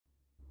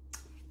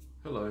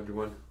Hello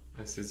everyone,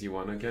 this is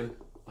Iwan again.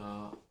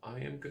 I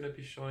am going to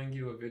be showing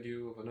you a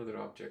video of another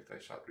object I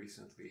shot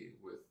recently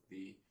with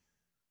the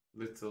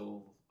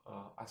little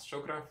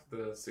astrograph,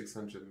 the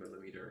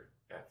 600mm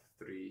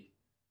f3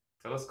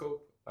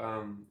 telescope.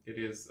 It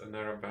is a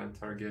narrowband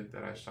target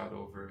that I shot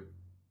over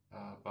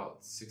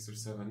about 6 or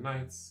 7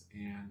 nights,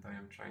 and I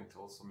am trying to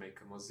also make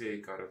a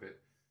mosaic out of it.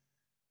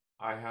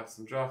 I have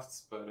some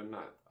drafts, but I'm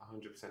not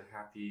 100%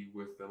 happy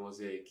with the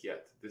mosaic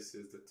yet. This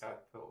is the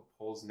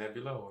Tadpoles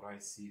Nebula, or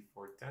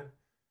IC410.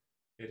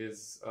 It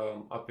is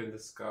up in the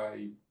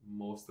sky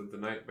most of the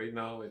night right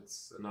now.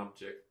 It's an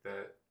object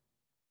that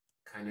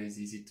kind of is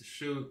easy to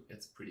shoot.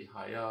 It's pretty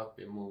high up.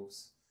 It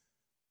moves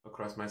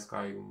across my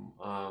sky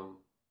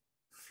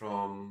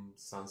from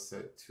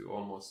sunset to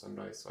almost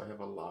sunrise, so I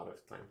have a lot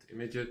of time to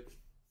image it.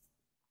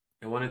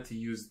 I wanted to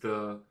use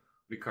the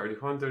Ricardo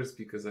hunters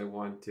because I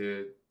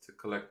wanted to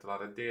collect a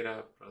lot of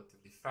data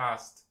relatively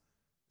fast.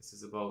 This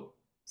is about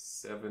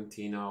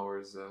 17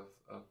 hours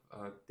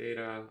of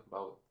data,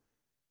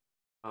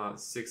 about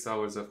 6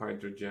 hours of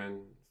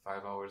hydrogen,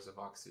 5 hours of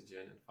oxygen,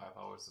 and 5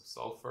 hours of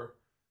sulfur.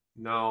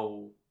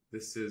 Now,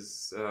 this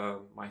is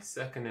my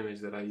second image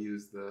that I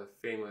use, the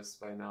famous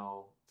by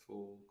now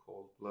tool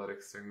called Blood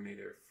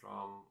Exterminator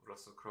from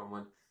Russell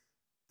Chroma.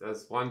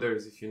 Does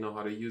wonders if you know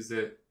how to use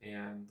it,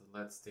 and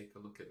let's take a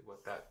look at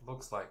what that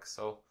looks like.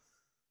 So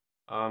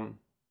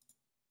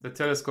the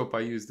telescope I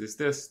used is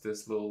this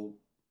little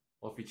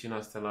Officina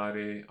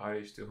Stellare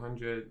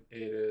RH200.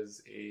 It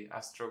is a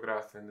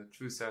astrograph in the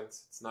true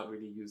sense. It's not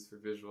really used for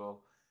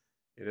visual.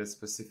 It is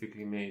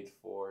specifically made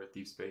for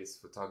deep space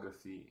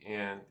photography,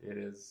 and it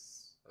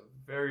is a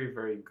very,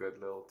 very good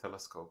little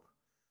telescope.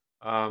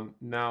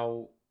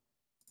 Now,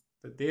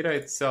 the data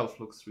itself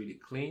looks really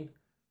clean.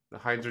 The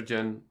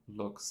hydrogen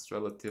looks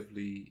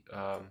relatively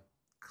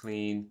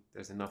clean.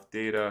 There's enough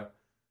data.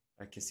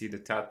 I can see the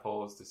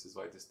tadpoles. This is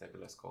why this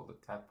nebula is called the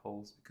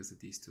tadpoles, because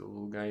of these two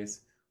little guys.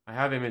 I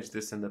have imaged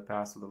this in the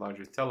past with a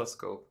larger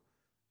telescope,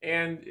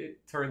 and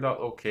it turned out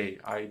okay.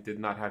 I did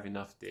not have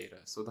enough data.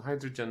 So the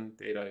hydrogen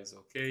data is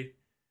okay.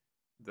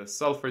 The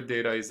sulfur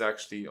data is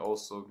actually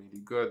also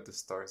really good. The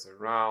stars are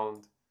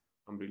round.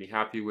 I'm really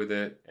happy with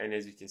it. And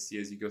as you can see,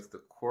 as you go to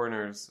the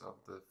corners of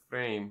the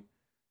frame,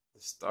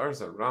 the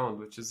stars are round,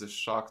 which is a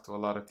shock to a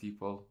lot of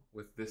people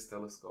with this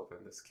telescope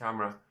and this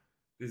camera.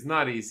 It is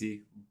not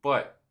easy,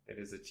 but it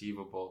is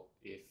achievable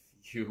if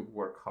you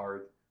work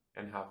hard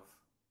and have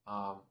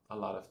a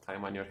lot of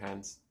time on your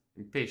hands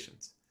and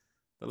patience.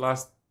 The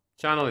last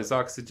channel is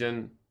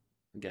oxygen.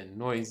 Again,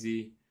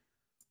 noisy,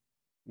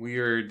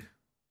 weird,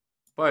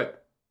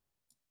 but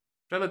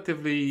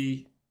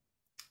relatively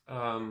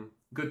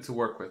good to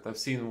work with. I've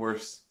seen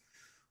worse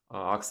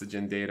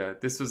oxygen data.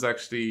 This was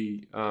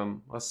actually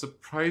a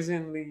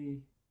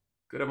surprisingly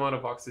good amount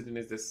of oxygen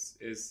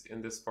is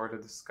in this part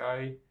of the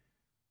sky.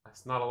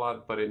 It's not a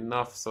lot, but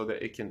enough so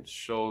that it can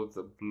show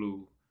the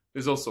blue.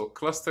 There's also a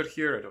cluster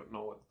here. I don't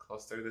know what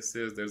cluster this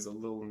is. There's a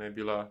little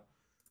nebula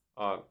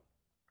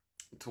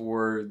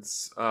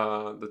towards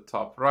the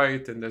top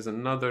right, and there's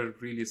another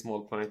really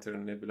small planetary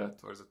nebula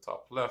towards the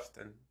top left,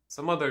 and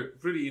some other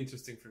really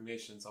interesting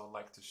formations I would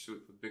like to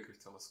shoot with bigger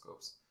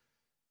telescopes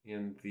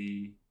in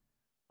the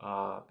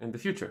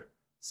future.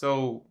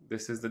 So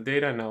this is the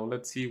data. Now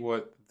let's see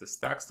what the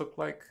stacks look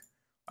like.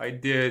 I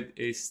did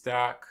a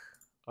stack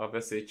of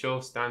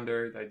SHO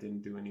standard. I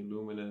didn't do any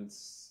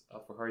luminance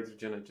for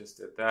hydrogen. I just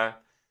did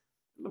that.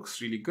 It looks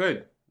really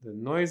good. The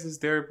noise is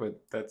there, but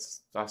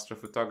that's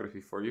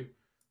astrophotography for you.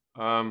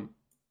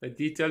 The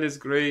detail is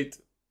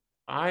great.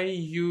 I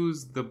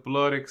used the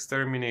blood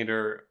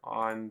exterminator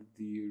on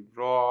the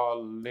raw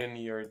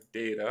linear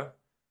data.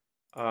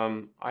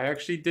 I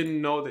actually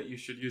didn't know that you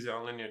should use it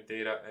on linear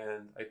data,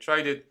 and I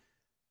tried it,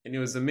 and it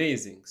was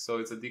amazing. So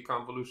it's a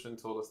deconvolution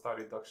tool, a star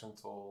reduction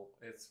tool.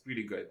 It's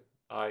really good.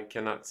 I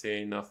cannot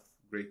say enough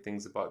great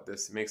things about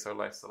this. It makes our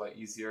lives a lot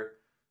easier,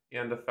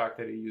 and the fact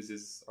that it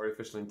uses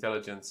artificial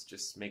intelligence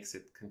just makes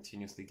it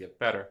continuously get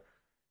better.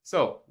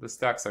 So the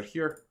stacks are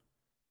here.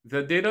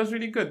 The data is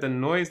really good. The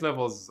noise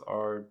levels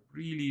are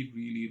really,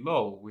 really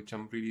low, which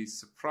I'm really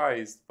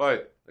surprised.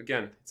 But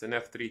again, it's an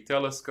f3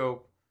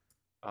 telescope.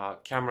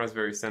 Camera is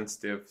very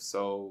sensitive,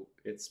 so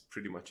it's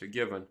pretty much a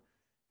given.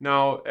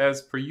 Now,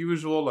 as per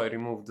usual, I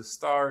removed the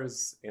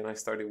stars and I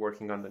started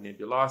working on the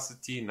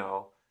nebulosity.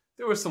 Now,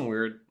 there were some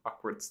weird,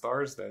 awkward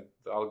stars that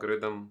the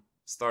algorithm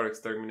star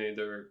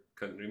exterminator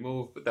couldn't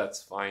remove, but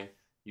that's fine.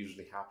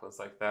 Usually happens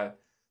like that.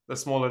 The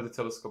smaller the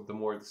telescope, the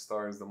more the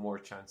stars, the more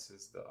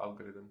chances the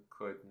algorithm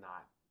could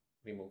not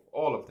remove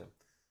all of them.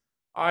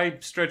 I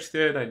stretched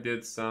it. I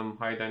did some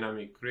high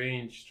dynamic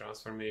range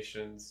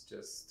transformations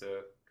just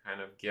to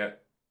kind of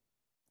get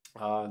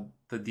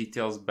the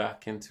details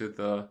back into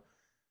the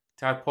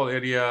tadpole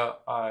area,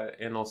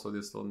 and also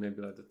this little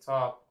nebula at the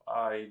top.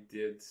 I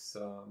did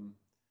some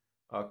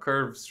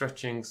curve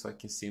stretching so I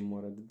can see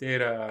more of the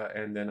data,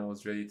 and then I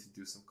was ready to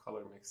do some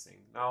color mixing.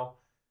 Now,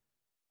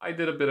 I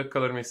did a bit of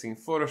color mixing in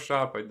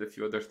Photoshop. I did a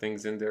few other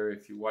things in there.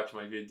 If you watch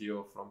my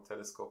video from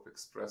Telescope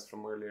Express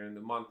from earlier in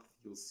the month,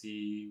 you'll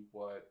see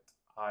what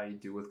I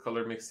do with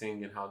color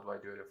mixing and how do I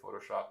do it in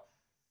Photoshop.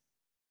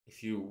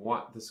 If you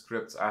want the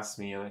scripts, ask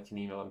me and I can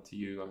email them to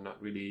you. I'm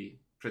not really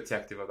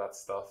protective of that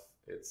stuff.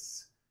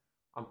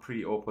 I'm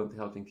pretty open to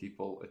helping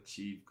people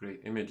achieve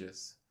great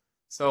images.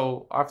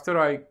 So after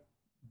I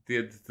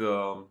did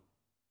the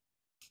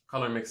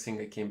color mixing,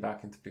 I came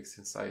back into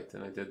PixInsight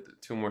and I did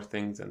 2 more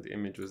things and the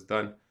image was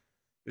done.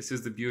 This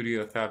is the beauty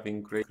of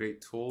having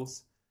great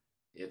tools.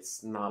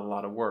 It's not a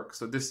lot of work.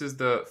 So this is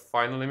the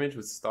final image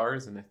with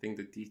stars, and I think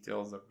the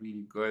details are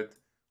really good.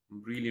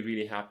 I'm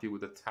really happy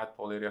with the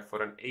tadpole area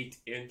for an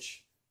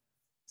 8-inch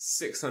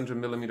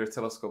 600mm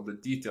telescope. The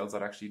details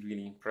are actually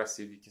really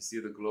impressive. You can see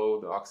the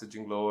glow, the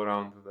oxygen glow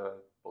around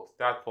both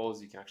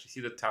tadpoles. You can actually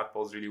see the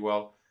tadpoles really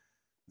well.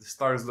 The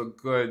stars look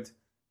good,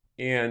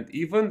 and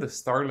even the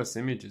starless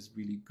image is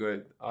really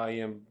good. I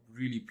am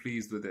really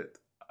pleased with it.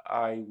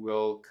 I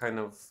will kind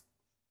of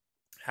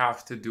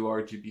have to do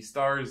RGB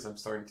stars. I'm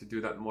starting to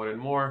do that more and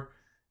more,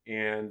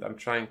 and I'm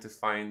trying to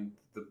find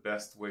the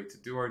best way to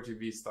do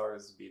RGB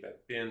stars, be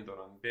that binned or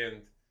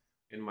unbinned.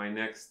 In my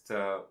next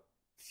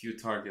few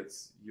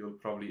targets, you'll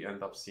probably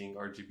end up seeing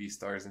RGB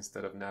stars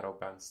instead of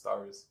narrowband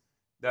stars.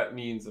 That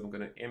means I'm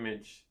going to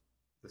image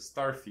the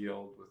star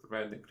field with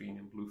red and green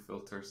and blue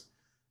filters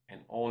and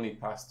only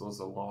pass those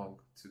along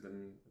to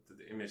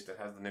the image that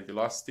has the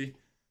nebulosity.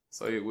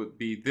 So it would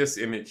be this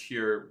image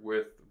here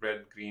with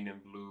red, green,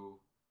 and blue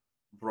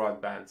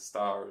broadband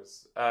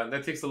stars.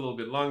 That takes a little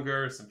bit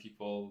longer. Some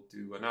people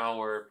do an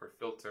hour per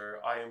filter.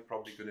 I am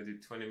probably going to do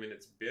 20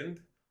 minutes binned,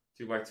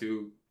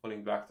 2x2,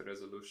 pulling back the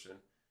resolution.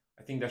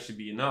 I think that should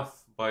be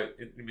enough, but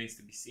it remains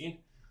to be seen.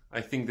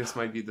 I think this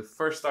might be the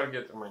first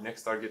target, and my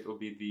next target will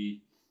be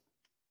the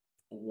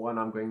one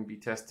I'm going to be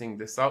testing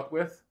this out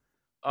with.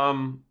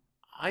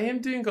 I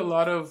am doing a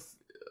lot of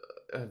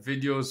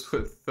videos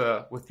with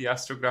the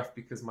astrograph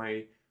because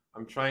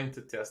I'm trying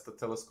to test the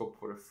telescope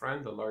for a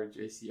friend, a large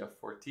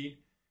ACF14,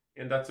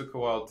 and that took a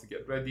while to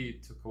get ready.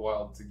 It took a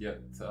while to get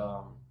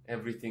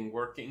everything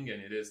working,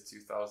 and it is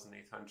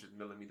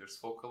 2,800mm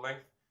focal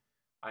length.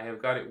 I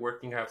have got it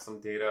working. I have some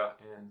data,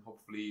 and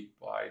hopefully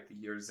by the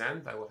year's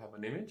end, I will have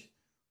an image.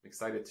 I'm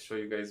excited to show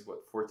you guys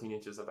what 14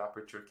 inches of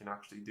aperture can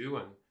actually do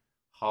and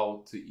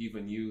how to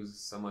even use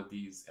some of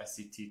these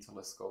SET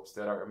telescopes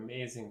that are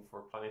amazing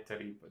for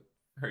planetary, but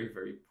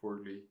very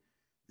poorly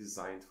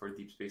designed for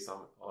deep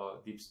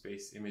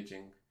space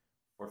imaging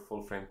for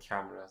full frame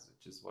cameras,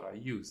 which is what I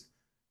use.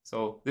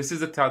 So this is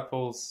the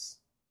Tadpoles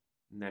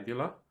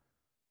Nebula.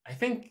 I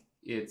think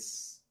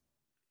it's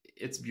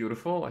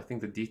beautiful. I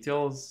think the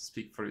details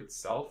speak for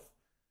itself.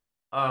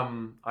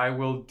 I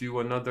will do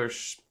another.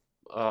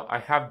 I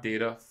have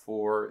data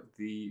for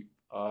the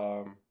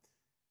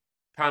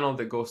panel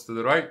that goes to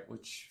the right,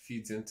 which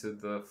feeds into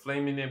the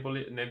Flaming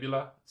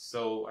Nebula.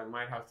 So I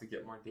might have to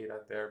get more data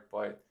there,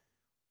 but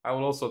I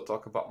will also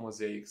talk about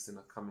mosaics in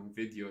a coming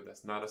video.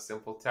 That's not a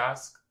simple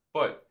task,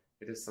 but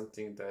it is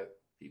something that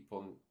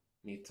people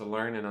need to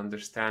learn and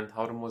understand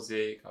how to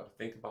mosaic, how to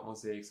think about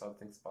mosaics, how to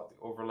think about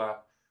the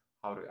overlap,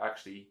 how to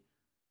actually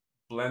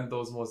blend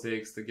those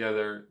mosaics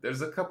together.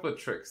 There's a couple of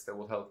tricks that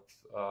will help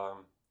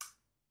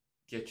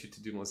get you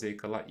to do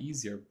mosaic a lot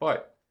easier,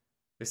 but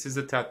this is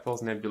the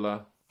Tadpoles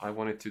Nebula. I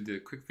wanted to do a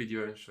quick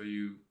video and show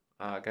you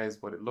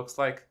guys what it looks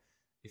like.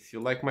 If you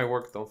like my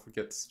work, don't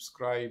forget to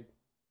subscribe,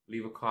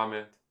 leave a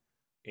comment,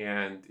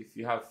 and if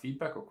you have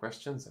feedback or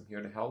questions, I'm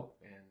here to help,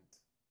 and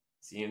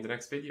see you in the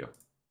next video.